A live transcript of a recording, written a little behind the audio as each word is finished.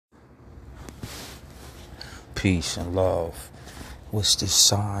Peace and love. What's the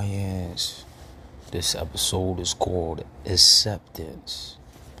science? This episode is called Acceptance.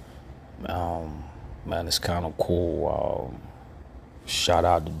 Man, it's kind of cool. Shout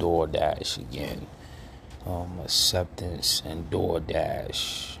out to DoorDash again. Acceptance and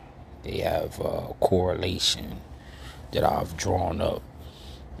DoorDash, they have a correlation that I've drawn up,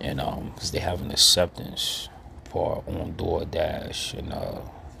 and because they have an acceptance part on DoorDash, and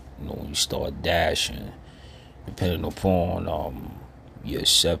when you start dashing, depending upon your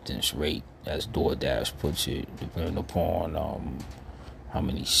acceptance rate, as DoorDash puts it, depending upon how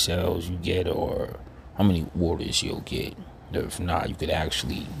many sales you get or how many orders you'll get. If not, you could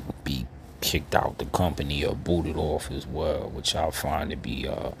actually be kicked out the company or booted off as well, which I find to be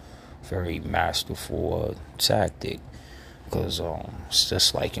a very masterful tactic, because it's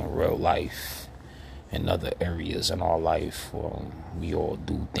just like in real life and other areas in our life. We all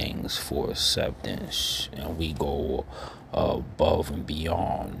do things for acceptance, and we go above and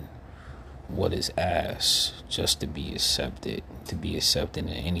beyond what is asked just to be accepted in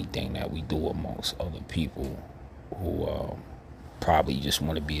anything that we do amongst other people who probably just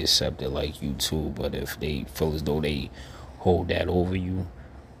want to be accepted like you too. But if they feel as though they hold that over you,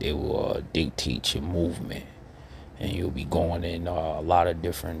 they will dictate your movement, and you'll be going in a lot of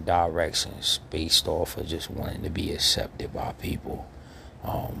different directions based off of just wanting to be accepted by people.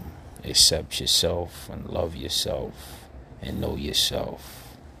 Accept yourself and love yourself and know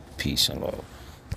yourself. Peace and love.